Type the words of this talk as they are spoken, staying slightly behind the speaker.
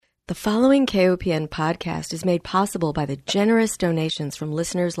The following KOPN podcast is made possible by the generous donations from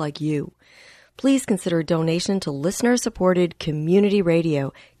listeners like you. Please consider a donation to listener-supported community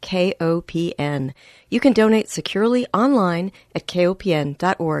radio, KOPN. You can donate securely online at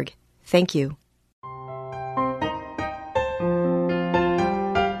kopn.org. Thank you.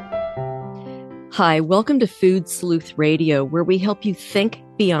 Hi, welcome to Food Sleuth Radio, where we help you think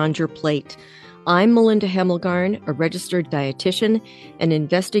beyond your plate. I'm Melinda Hemmelgarn, a registered dietitian and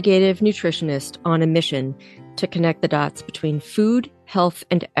investigative nutritionist on a mission to connect the dots between food, health,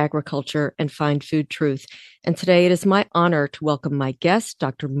 and agriculture and find food truth. And today it is my honor to welcome my guest,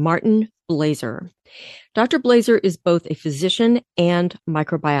 Dr. Martin Blaser. Dr. Blaser is both a physician and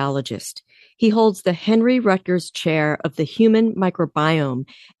microbiologist. He holds the Henry Rutgers Chair of the Human Microbiome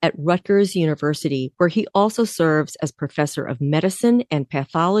at Rutgers University, where he also serves as professor of medicine and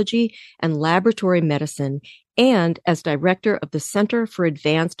pathology and laboratory medicine, and as director of the Center for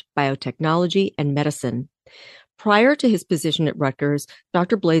Advanced Biotechnology and Medicine. Prior to his position at Rutgers,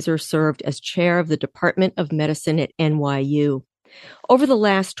 Dr. Blaser served as chair of the Department of Medicine at NYU. Over the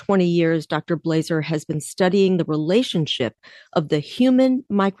last 20 years, Dr. Blaser has been studying the relationship of the human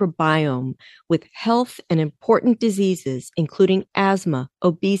microbiome with health and important diseases, including asthma,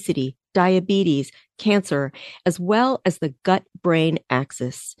 obesity, diabetes, cancer, as well as the gut-brain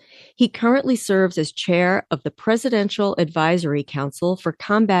axis. He currently serves as chair of the Presidential Advisory Council for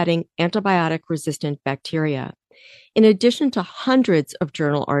Combating Antibiotic-Resistant Bacteria. In addition to hundreds of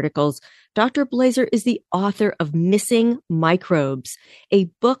journal articles, Dr. Blaser is the author of Missing Microbes, a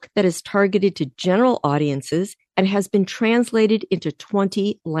book that is targeted to general audiences and has been translated into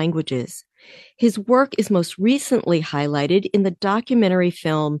 20 languages. His work is most recently highlighted in the documentary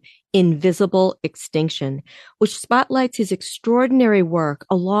film Invisible Extinction, which spotlights his extraordinary work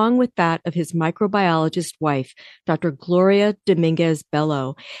along with that of his microbiologist wife, Dr. Gloria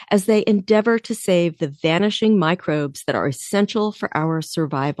Dominguez-Bello, as they endeavor to save the vanishing microbes that are essential for our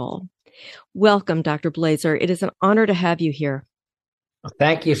survival. Welcome, Dr. Blaser. It is an honor to have you here.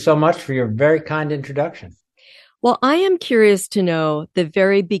 Thank you so much for your very kind introduction. Well, I am curious to know the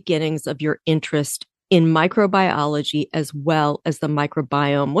very beginnings of your interest in microbiology as well as the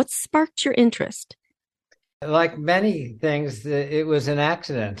microbiome. What sparked your interest? Like many things, it was an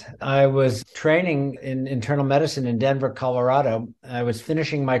accident. I was training in internal medicine in Denver, Colorado. I was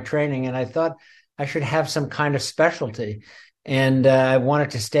finishing my training and I thought I should have some kind of specialty. And I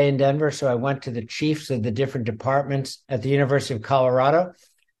wanted to stay in Denver, so I went to the chiefs of the different departments at the University of Colorado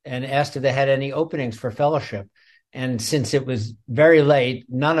and asked if they had any openings for fellowship. And since it was very late,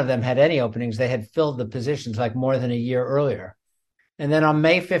 none of them had any openings. They had filled the positions like more than a year earlier. And then on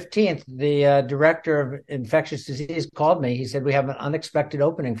May 15th, the director of infectious disease called me. He said, "We have an unexpected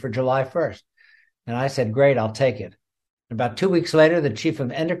opening for July 1st. And I said, "Great, I'll take it." About 2 weeks later, the chief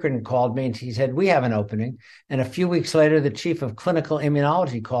of endocrine called me and he said, "We have an opening." And a few weeks later, the chief of clinical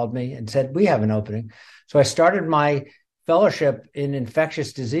immunology called me and said, "We have an opening." So I started my fellowship in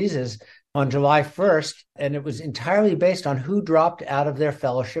infectious diseases on July 1st, and it was entirely based on who dropped out of their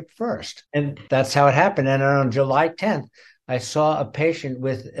fellowship first. And that's how it happened. And on July 10th, I saw a patient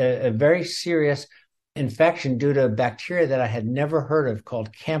with a very serious infection due to a bacteria that I had never heard of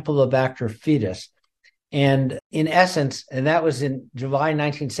called Campylobacter fetus. And in essence, and that was in July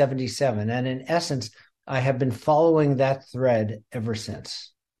 1977, and in essence, I have been following that thread ever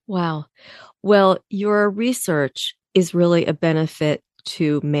since. Wow. Well, your research is really a benefit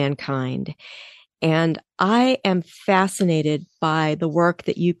to mankind. And I am fascinated by the work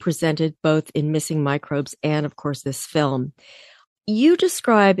that you presented both in Missing Microbes and, of course, this film. You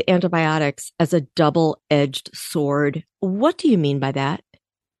describe antibiotics as a double-edged sword. What do you mean by that?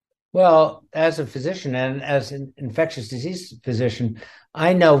 Well, as a physician and as an infectious disease physician,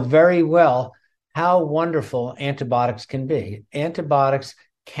 I know very well how wonderful antibiotics can be. Antibiotics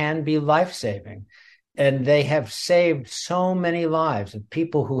can be life-saving. And they have saved so many lives of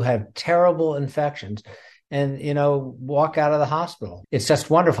people who have terrible infections and, walk out of the hospital. It's just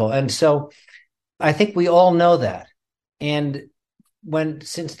wonderful. And so I think we all know that. And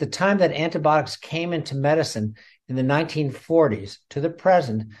since the time that antibiotics came into medicine in the 1940s to the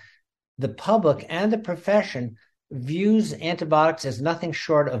present, the public and the profession views antibiotics as nothing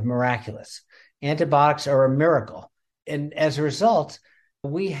short of miraculous. Antibiotics are a miracle. And as a result,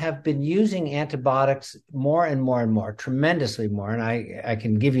 we have been using antibiotics more and more and more, tremendously more. And I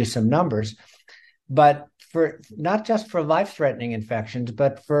can give you some numbers, but for not just for life-threatening infections,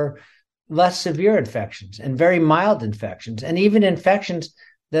 but for less severe infections and very mild infections, and even infections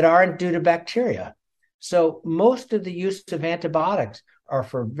that aren't due to bacteria. So most of the use of antibiotics are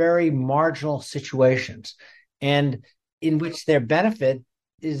for very marginal situations and in which their benefit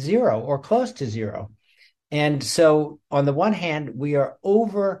is zero or close to zero. And so on the one hand, we are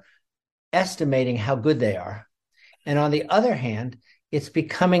overestimating how good they are. And on the other hand, it's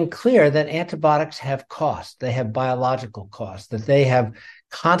becoming clear that antibiotics have costs. They have biological costs, that they have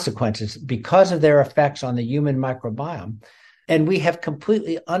consequences because of their effects on the human microbiome. And we have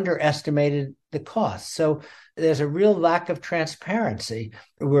completely underestimated the costs. So there's a real lack of transparency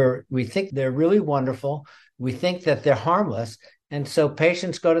where we think they're really wonderful. We think that they're harmless. And so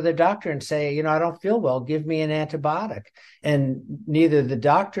patients go to their doctor and say, I don't feel well, give me an antibiotic. And neither the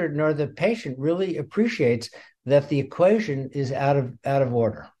doctor nor the patient really appreciates that the equation is out of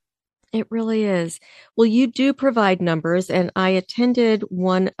order. It really is. Well, you do provide numbers, and I attended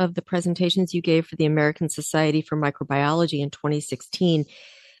one of the presentations you gave for the American Society for Microbiology in 2016,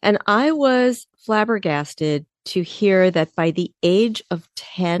 and I was flabbergasted to hear that by the age of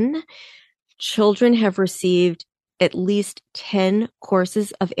 10, children have received at least 10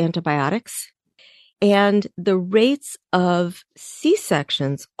 courses of antibiotics. And the rates of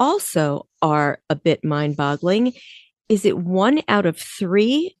C-sections also are a bit mind-boggling. Is it 1 out of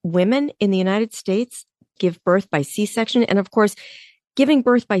 3 women in the United States give birth by C-section? And of course, giving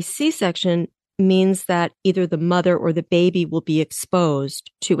birth by C-section means that either the mother or the baby will be exposed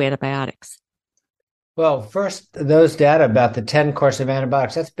to antibiotics. Well, first, those data about the 10 course of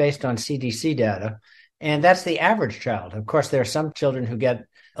antibiotics, that's based on CDC data. And that's the average child. Of course, there are some children who get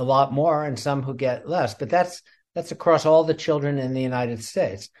a lot more and some who get less, but that's across all the children in the United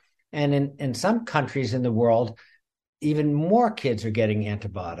States. And in some countries in the world, even more kids are getting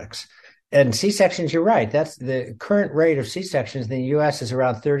antibiotics. And C-sections, you're right. That's the current rate of C-sections in the U.S. is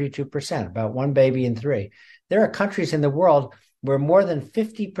around 32%, about 1 baby in 3. There are countries in the world where more than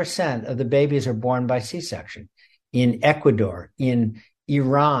 50% of the babies are born by C-section. In Ecuador, in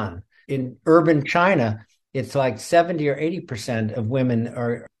Iran, in urban China, it's like 70 or 80% of women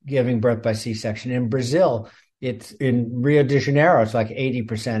are giving birth by C-section. In Brazil, it's in Rio de Janeiro, it's like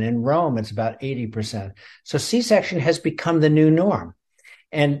 80%. In Rome, it's about 80%. So C-section has become the new norm.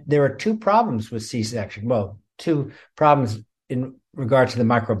 And there are 2 problems with C-section. Well, 2 problems in regard to the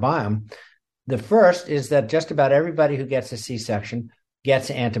microbiome. The first is that just about everybody who gets a C-section gets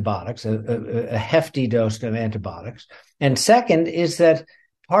antibiotics, a hefty dose of antibiotics. And second is that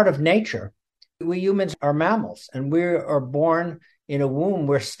part of nature, we humans are mammals, and we are born in a womb,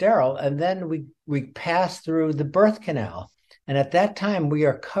 we're sterile, and then we pass through the birth canal. And at that time, we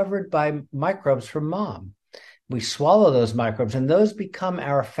are covered by microbes from mom. We swallow those microbes, and those become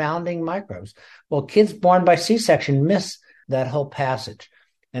our founding microbes. Well, kids born by C-section miss that whole passage,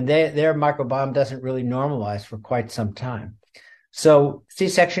 and their microbiome doesn't really normalize for quite some time. So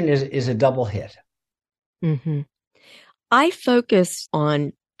C-section is a double hit. Mm-hmm. I focus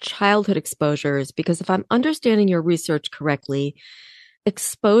on childhood exposures because if I'm understanding your research correctly,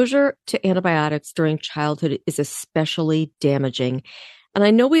 exposure to antibiotics during childhood is especially damaging. And I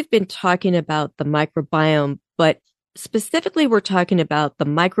know we've been talking about the microbiome, but specifically we're talking about the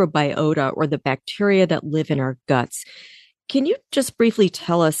microbiota or the bacteria that live in our guts. Can you just briefly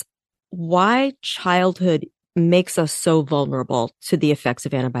tell us why childhood makes us so vulnerable to the effects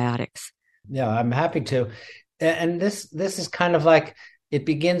of antibiotics? Yeah, I'm happy to. And this is kind of like, it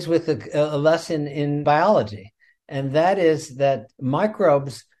begins with a lesson in biology. And that is that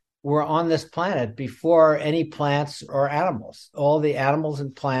microbes were on this planet before any plants or animals. All the animals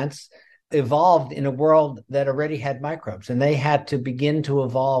and plants evolved in a world that already had microbes, and they had to begin to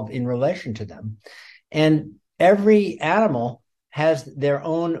evolve in relation to them. And every animal has their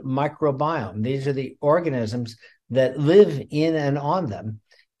own microbiome. These are the organisms that live in and on them.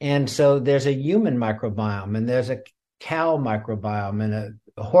 And so there's a human microbiome, and there's a cow microbiome, and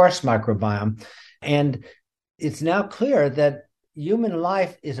a horse microbiome. And it's now clear that human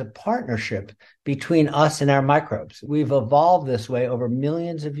life is a partnership between us and our microbes. We've evolved this way over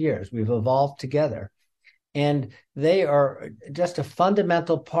millions of years. We've evolved together. And they are just a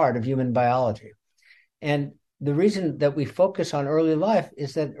fundamental part of human biology. And the reason that we focus on early life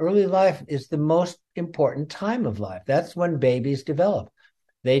is that early life is the most important time of life. That's when babies develop.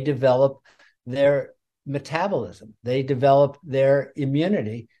 They develop their metabolism. They develop their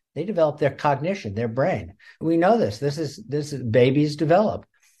immunity. They develop their cognition, their brain. We know this. This is babies develop.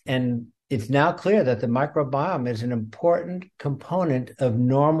 And it's now clear that the microbiome is an important component of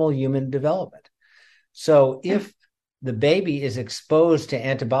normal human development. So if the baby is exposed to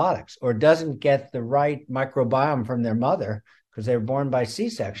antibiotics or doesn't get the right microbiome from their mother because they were born by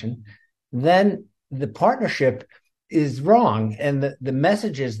C-section, then the partnership is wrong. And the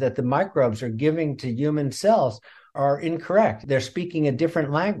messages that the microbes are giving to human cells are incorrect. They're speaking a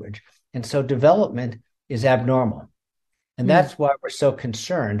different language. And so development is abnormal. And that's why we're so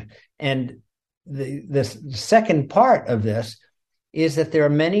concerned. And the second part of this is that there are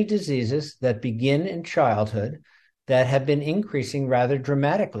many diseases that begin in childhood that have been increasing rather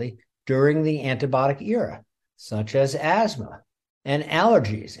dramatically during the antibiotic era, such as asthma and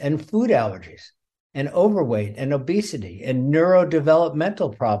allergies and food allergies and overweight and obesity and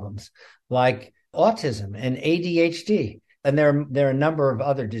neurodevelopmental problems like autism and ADHD. And there are a number of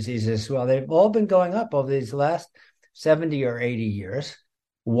other diseases as well. They've all been going up over these last 70 or 80 years,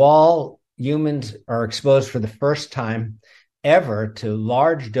 while humans are exposed for the first time ever to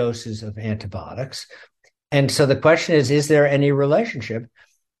large doses of antibiotics. And so the question is there any relationship?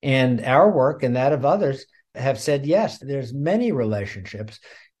 And our work and that of others have said, yes, there's many relationships.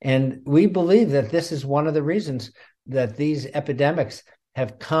 And we believe that this is one of the reasons that these epidemics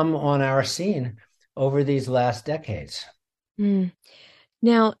have come on our scene over these last decades.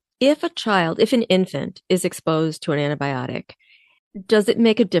 Now, if an infant is exposed to an antibiotic, does it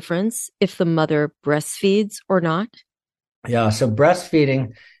make a difference if the mother breastfeeds or not? Yeah, so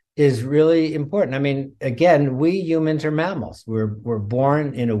breastfeeding is really important. I mean, again, we humans are mammals. We're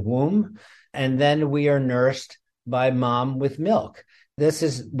born in a womb, and then we are nursed by mom with milk. This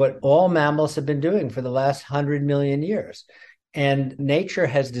is what all mammals have been doing for the last 100 million years. And nature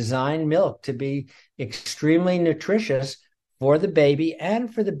has designed milk to be extremely nutritious for the baby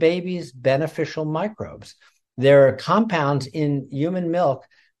and for the baby's beneficial microbes. There are compounds in human milk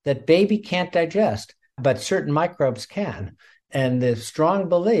that baby can't digest, but certain microbes can. And the strong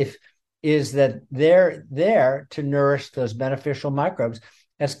belief is that they're there to nourish those beneficial microbes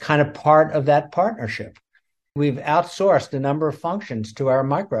as kind of part of that partnership. We've outsourced a number of functions to our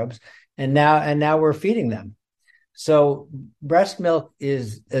microbes, and now we're feeding them. So breast milk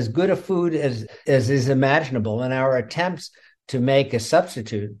is as good a food as is imaginable, and our attempts to make a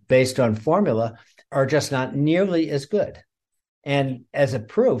substitute based on formula are just not nearly as good. And as a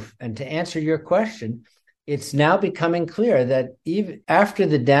proof, and to answer your question, it's now becoming clear that even after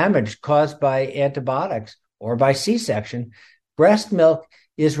the damage caused by antibiotics or by C-section, breast milk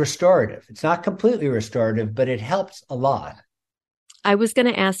is restorative. It's not completely restorative, but it helps a lot. I was going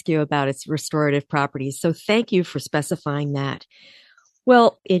to ask you about its restorative properties, so thank you for specifying that.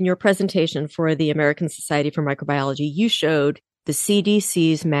 Well, in your presentation for the American Society for Microbiology, you showed the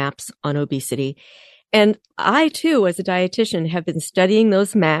CDC's maps on obesity. And I, too, as a dietitian, have been studying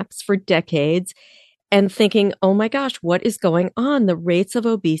those maps for decades and thinking, oh my gosh, what is going on? The rates of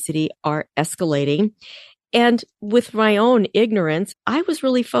obesity are escalating. And with my own ignorance, I was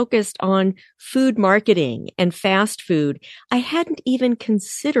really focused on food marketing and fast food. I hadn't even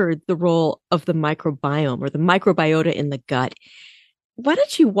considered the role of the microbiome or the microbiota in the gut. Why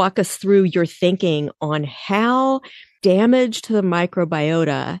don't you walk us through your thinking on how damage to the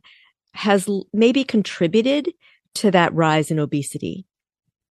microbiota has maybe contributed to that rise in obesity?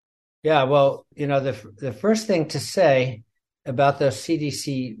 Yeah, well, the first thing to say about those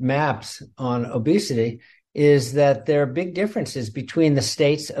CDC maps on obesity is that there are big differences between the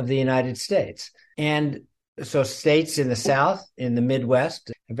states of the United States. And so states in the South, in the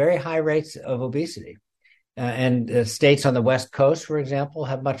Midwest, have very high rates of obesity. And states on the West Coast, for example,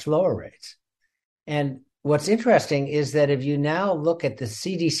 have much lower rates. And what's interesting is that if you now look at the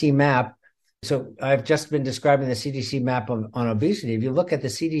CDC map, so I've just been describing the CDC map on obesity. If you look at the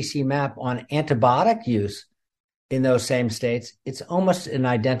CDC map on antibiotic use in those same states, it's almost an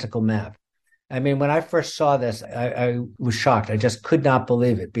identical map. I mean, when I first saw this, I was shocked. I just could not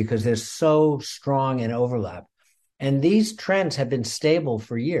believe it because there's so strong an overlap. And these trends have been stable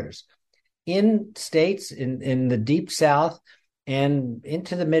for years. In states in the deep South and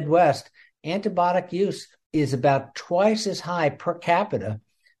into the Midwest, antibiotic use is about twice as high per capita,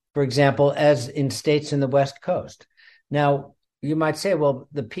 for example, as in states in the West Coast. Now, you might say, well,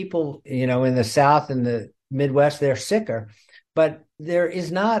 the people, in the South and the Midwest, they're sicker, but there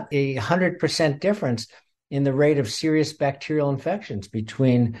is not 100% difference in the rate of serious bacterial infections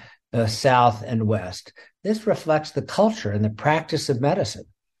between South and West. This reflects the culture and the practice of medicine.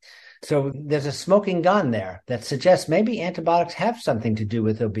 So there's a smoking gun there that suggests maybe antibiotics have something to do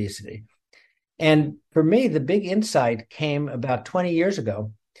with obesity. And for me, the big insight came about 20 years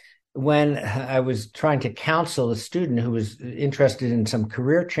ago when I was trying to counsel a student who was interested in some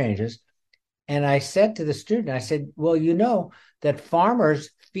career changes. And I said to the student, I said, well, you know that farmers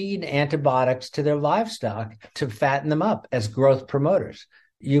feed antibiotics to their livestock to fatten them up as growth promoters.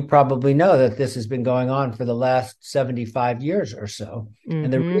 You probably know that this has been going on for the last 75 years or so. Mm-hmm.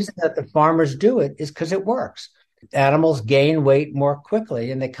 And the reason that the farmers do it is because it works. Animals gain weight more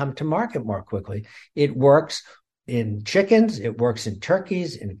quickly and they come to market more quickly. It works in chickens, it works in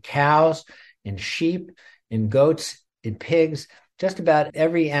turkeys, in cows, in sheep, in goats, in pigs, just about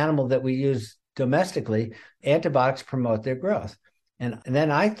every animal that we use domestically, antibiotics promote their growth. And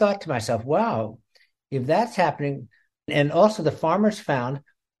then I thought to myself, wow, if that's happening, and also the farmers found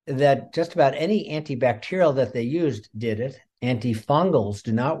that just about any antibacterial that they used did it. Antifungals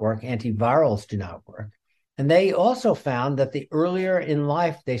do not work, antivirals do not work. And they also found that the earlier in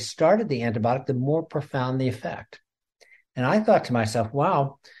life they started the antibiotic, the more profound the effect. And I thought to myself,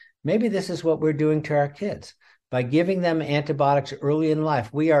 wow, maybe this is what we're doing to our kids. By giving them antibiotics early in life,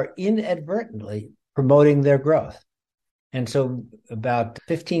 we are inadvertently promoting their growth. And so about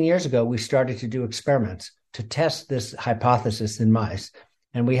 15 years ago, we started to do experiments to test this hypothesis in mice.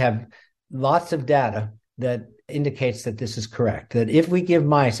 And we have lots of data that indicates that this is correct, that if we give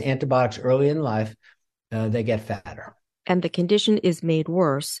mice antibiotics early in life, they get fatter. And the condition is made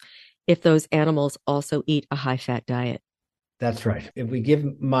worse if those animals also eat a high-fat diet. That's right. If we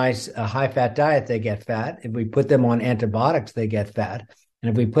give mice a high-fat diet, they get fat. If we put them on antibiotics, they get fat. And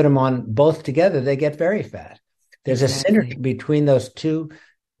if we put them on both together, they get very fat. There's a synergy between those two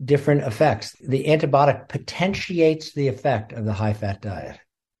different effects. The antibiotic potentiates the effect of the high-fat diet.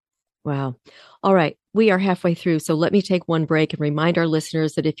 Wow. All right. We are halfway through. So let me take one break and remind our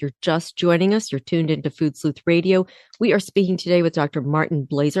listeners that if you're just joining us, you're tuned into Food Sleuth Radio. We are speaking today with Dr. Martin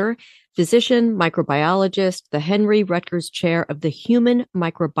Blaser, physician, microbiologist, the Henry Rutgers Chair of the Human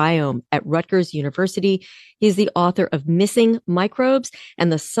Microbiome at Rutgers University. He's the author of Missing Microbes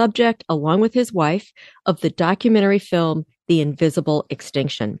and the subject, along with his wife, of the documentary film, The Invisible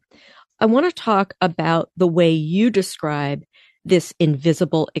Extinction. I want to talk about the way you describe this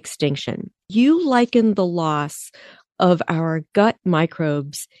invisible extinction. You liken the loss of our gut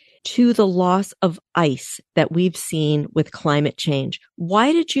microbes to the loss of ice that we've seen with climate change.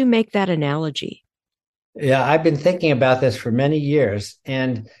 Why did you make that analogy? Yeah, I've been thinking about this for many years.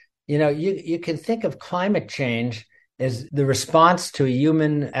 And, you can think of climate change as the response to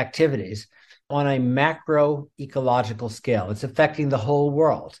human activities on a macro ecological scale. It's affecting the whole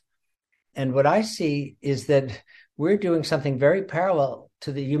world. And what I see is that we're doing something very parallel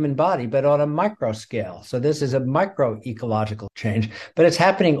to the human body, but on a micro scale. So this is a micro ecological change, but it's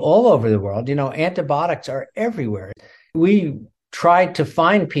happening all over the world. Antibiotics are everywhere. We tried to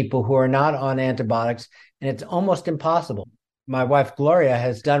find people who are not on antibiotics, and it's almost impossible. My wife, Gloria,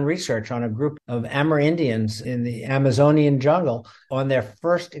 has done research on a group of Amerindians in the Amazonian jungle on their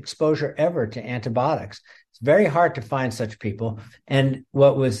first exposure ever to antibiotics. It's very hard to find such people. And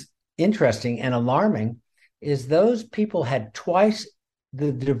what was interesting and alarming is those people had twice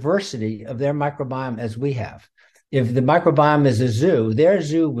the diversity of their microbiome as we have. If the microbiome is a zoo, their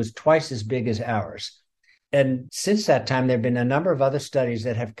zoo was twice as big as ours. And since that time, there have been a number of other studies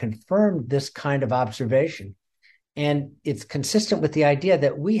that have confirmed this kind of observation. And it's consistent with the idea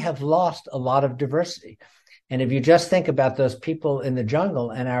that we have lost a lot of diversity. And if you just think about those people in the jungle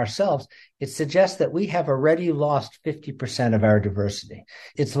and ourselves, it suggests that we have already lost 50% of our diversity.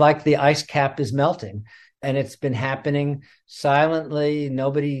 It's like the ice cap is melting. And it's been happening silently.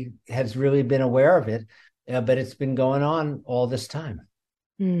 Nobody has really been aware of it, but it's been going on all this time.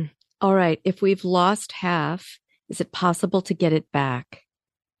 All right. If we've lost half, is it possible to get it back?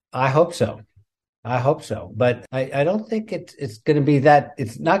 I hope so. But I don't think it's going to be that.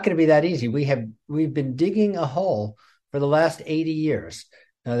 It's not going to be that easy. We've been digging a hole for the last 80 years.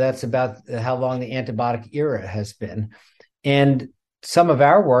 That's about how long the antibiotic era has been. And some of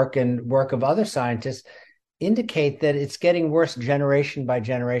our work and work of other scientists indicate that it's getting worse generation by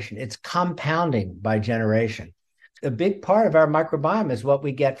generation. It's compounding by generation. A big part of our microbiome is what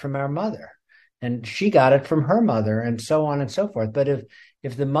we get from our mother, and she got it from her mother, and so on and so forth. But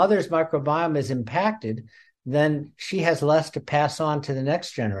if the mother's microbiome is impacted, then she has less to pass on to the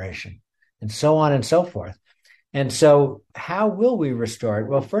next generation, and so on and so forth. And so how will we restore it?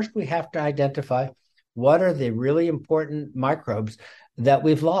 Well, first we have to identify what are the really important microbes that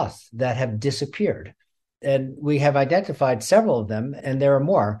we've lost, that have disappeared. And we have identified several of them, and there are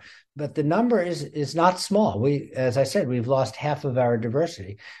more. But the number is not small. As I said, we've lost half of our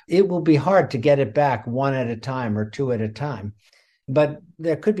diversity. It will be hard to get it back one at a time or two at a time. But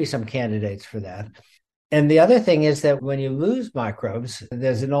there could be some candidates for that. And the other thing is that when you lose microbes,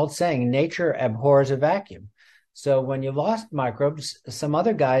 there's an old saying, nature abhors a vacuum. So when you lost microbes, some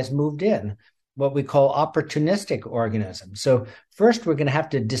other guys moved in, what we call opportunistic organisms. So first, we're going to have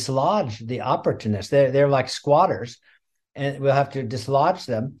to dislodge the opportunists. They're like squatters, and we'll have to dislodge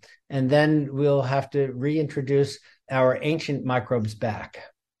them. And then we'll have to reintroduce our ancient microbes back.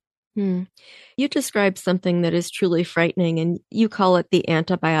 You describe something that is truly frightening, and you call it the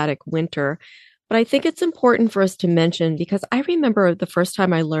antibiotic winter. But I think it's important for us to mention, because I remember the first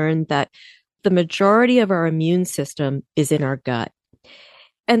time I learned that the majority of our immune system is in our gut.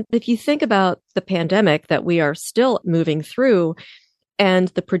 And if you think about the pandemic that we are still moving through and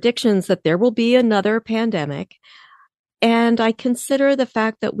the predictions that there will be another pandemic, and I consider the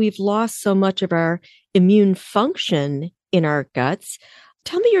fact that we've lost so much of our immune function in our guts.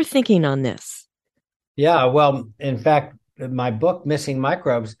 Tell me your thinking on this. Yeah, well, in fact, my book, Missing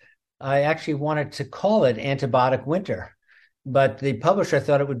Microbes, I actually wanted to call it Antibiotic Winter, but the publisher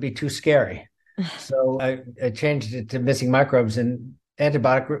thought it would be too scary. So I changed it to Missing Microbes, and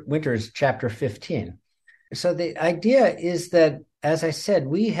Antibiotic Winter is chapter 15. So the idea is that, as I said,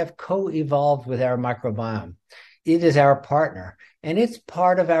 we have co-evolved with our microbiome. It is our partner, and it's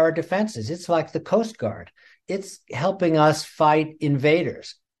part of our defenses. It's like the Coast Guard. It's helping us fight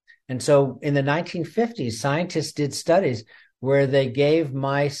invaders. And so in the 1950s, scientists did studies where they gave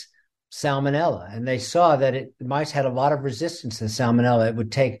mice salmonella, and they saw that mice had a lot of resistance to salmonella. It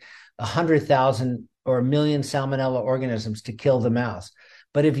would take 100,000 or a million salmonella organisms to kill the mouse.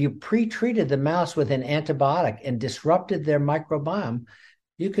 But if you pre-treated the mouse with an antibiotic and disrupted their microbiome,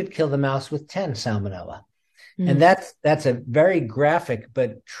 you could kill the mouse with 10 salmonella. And that's a very graphic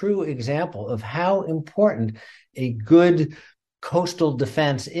but true example of how important a good coastal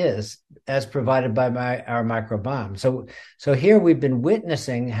defense is as provided by our microbiome. So here we've been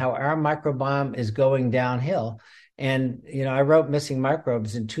witnessing how our microbiome is going downhill. And, I wrote Missing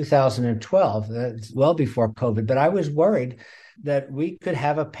Microbes in 2012, that's well before COVID, but I was worried that we could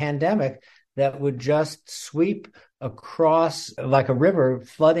have a pandemic that would just sweep across like a river,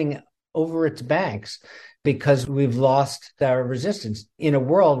 flooding over its banks, because we've lost our resistance in a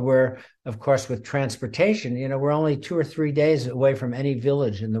world where, of course, with transportation, we're only 2 or 3 days away from any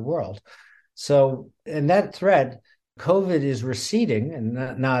village in the world. So in that thread, COVID is receding,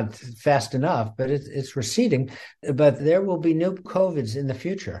 and not fast enough, but it's receding. But there will be new COVIDs in the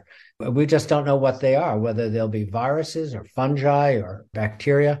future. We just don't know what they are, whether they'll be viruses or fungi or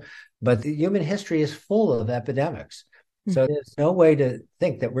bacteria. But the human history is full of epidemics. So there's no way to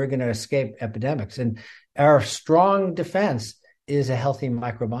think that we're going to escape epidemics. And our strong defense is a healthy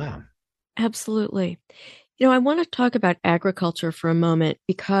microbiome. Absolutely. I want to talk about agriculture for a moment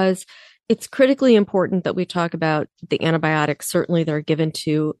because it's critically important that we talk about the antibiotics, certainly that are given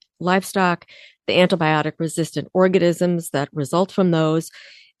to livestock, the antibiotic resistant organisms that result from those,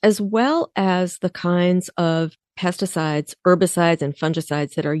 as well as the kinds of pesticides, herbicides, and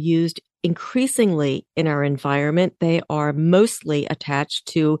fungicides that are used increasingly in our environment. They are mostly attached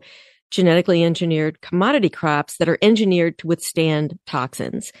to genetically engineered commodity crops that are engineered to withstand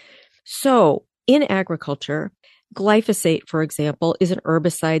toxins. So in agriculture, glyphosate, for example, is an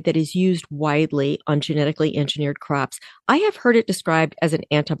herbicide that is used widely on genetically engineered crops. I have heard it described as an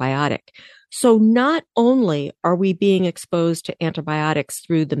antibiotic. So not only are we being exposed to antibiotics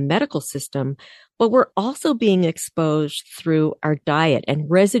through the medical system, but we're also being exposed through our diet and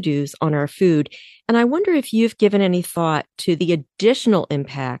residues on our food. And I wonder if you've given any thought to the additional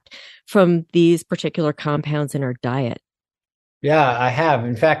impact from these particular compounds in our diet. Yeah, I have.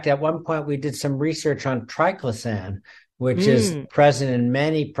 In fact, at one point we did some research on triclosan, which is present in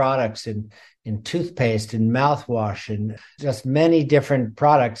many products, in toothpaste and mouthwash and just many different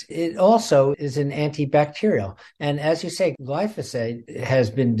products. It also is an antibacterial. And as you say, glyphosate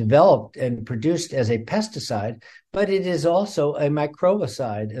has been developed and produced as a pesticide, but it is also a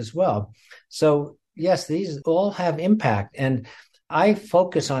microbicide as well. So yes, these all have impact. And I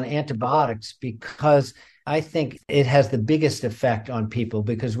focus on antibiotics because I think it has the biggest effect on people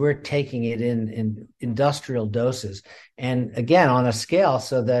because we're taking it in industrial doses. And again, on a scale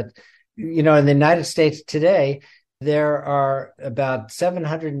so that, in the United States today, there are about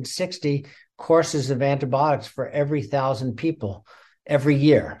 760 courses of antibiotics for every 1,000 people every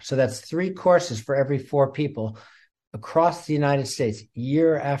year. So that's 3 courses for every 4 people across the United States,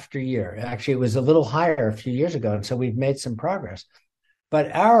 year after year. Actually, it was a little higher a few years ago. And so we've made some progress.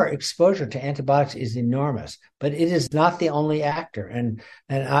 But our exposure to antibiotics is enormous, but it is not the only actor. And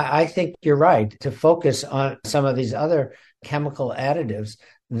I think you're right to focus on some of these other chemical additives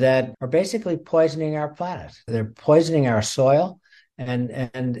that are basically poisoning our planet. They're poisoning our soil,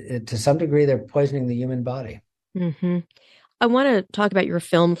 and to some degree, they're poisoning the human body. Mm-hmm. I want to talk about your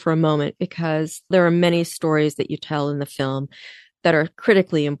film for a moment because there are many stories that you tell in the film that are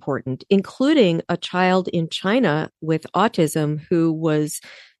critically important, including a child in China with autism who was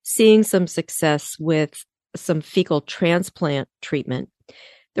seeing some success with some fecal transplant treatment.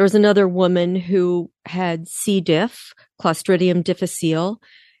 There was another woman who had C. diff, Clostridium difficile,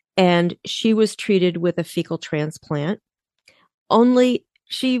 and she was treated with a fecal transplant. Only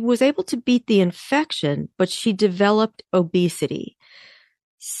she was able to beat the infection, but she developed obesity.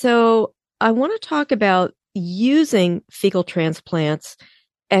 So I want to talk about using fecal transplants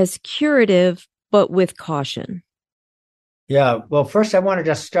as curative, but with caution. Yeah. Well, first, I want to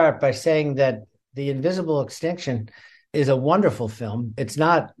just start by saying that The Invisible Extinction is a wonderful film. It's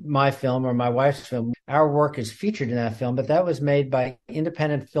not my film or my wife's film. Our work is featured in that film, but that was made by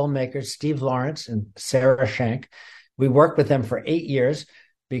independent filmmakers Steve Lawrence and Sarah Schenk. We worked with them for 8 years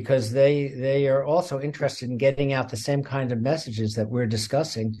because they are also interested in getting out the same kind of messages that we're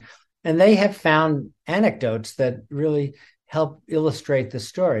discussing. And they have found anecdotes that really help illustrate the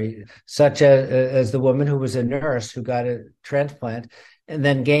story, such as the woman who was a nurse who got a transplant and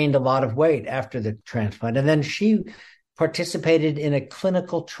then gained a lot of weight after the transplant. And then she participated in a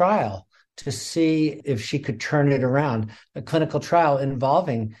clinical trial to see if she could turn it around, a clinical trial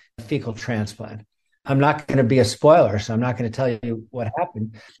involving a fecal transplant. I'm not going to be a spoiler, so I'm not going to tell you what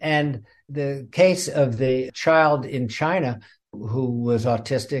happened. And the case of the child in China who was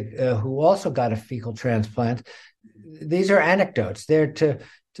autistic, who also got a fecal transplant, these are anecdotes. They're to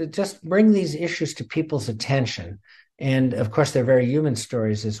just bring these issues to people's attention. And of course, they're very human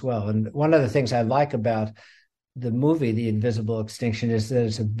stories as well. And one of the things I like about the movie, The Invisible Extinction, is that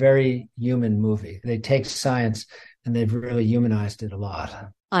it's a very human movie. They take science and they've really humanized it a lot.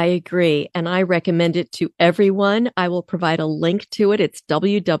 I agree, and I recommend it to everyone. I will provide a link to it. It's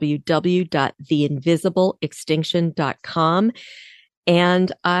www.theinvisibleextinction.com.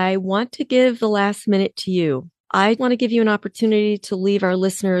 And I want to give the last minute to you. I want to give you an opportunity to leave our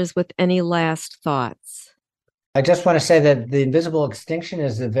listeners with any last thoughts. I just want to say that The Invisible Extinction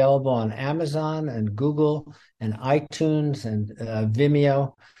is available on Amazon and Google and iTunes and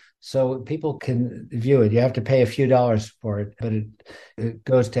Vimeo. So people can view it. You have to pay a few dollars for it, but it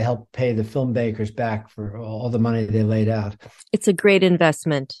goes to help pay the filmmakers back for all the money they laid out. It's a great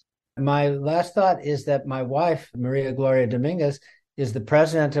investment. My last thought is that my wife, Maria Gloria Dominguez, is the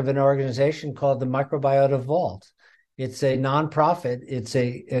president of an organization called the Microbiota Vault. It's a nonprofit. It's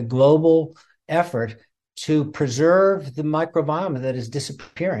a global effort to preserve the microbiome that is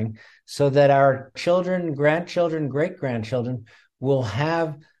disappearing so that our children, grandchildren, great-grandchildren will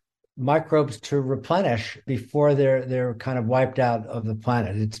have microbes to replenish before they're kind of wiped out of the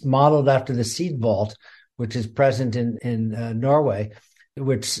planet. It's modeled after the seed vault, which is present in Norway,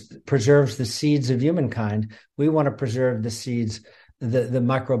 which preserves the seeds of humankind. We want to preserve the seeds, the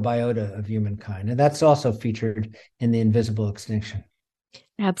microbiota of humankind. And that's also featured in The Invisible Extinction.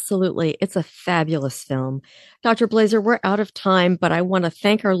 Absolutely. It's a fabulous film. Dr. Blaser, we're out of time, but I want to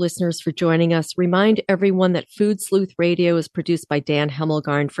thank our listeners for joining us. Remind everyone that Food Sleuth Radio is produced by Dan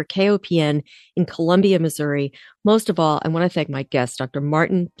Hemmelgarn for KOPN in Columbia, Missouri. Most of all, I want to thank my guest, Dr.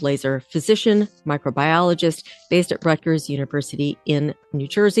 Martin Blaser, physician, microbiologist based at Rutgers University in New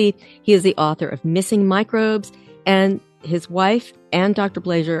Jersey. He is the author of Missing Microbes, and his wife and Dr.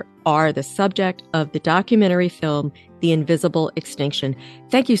 Blaser are the subject of the documentary film, The Invisible Extinction.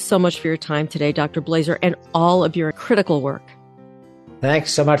 Thank you so much for your time today, Dr. Blaser, and all of your critical work.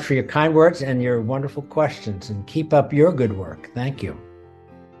 Thanks so much for your kind words and your wonderful questions, and keep up your good work. Thank you.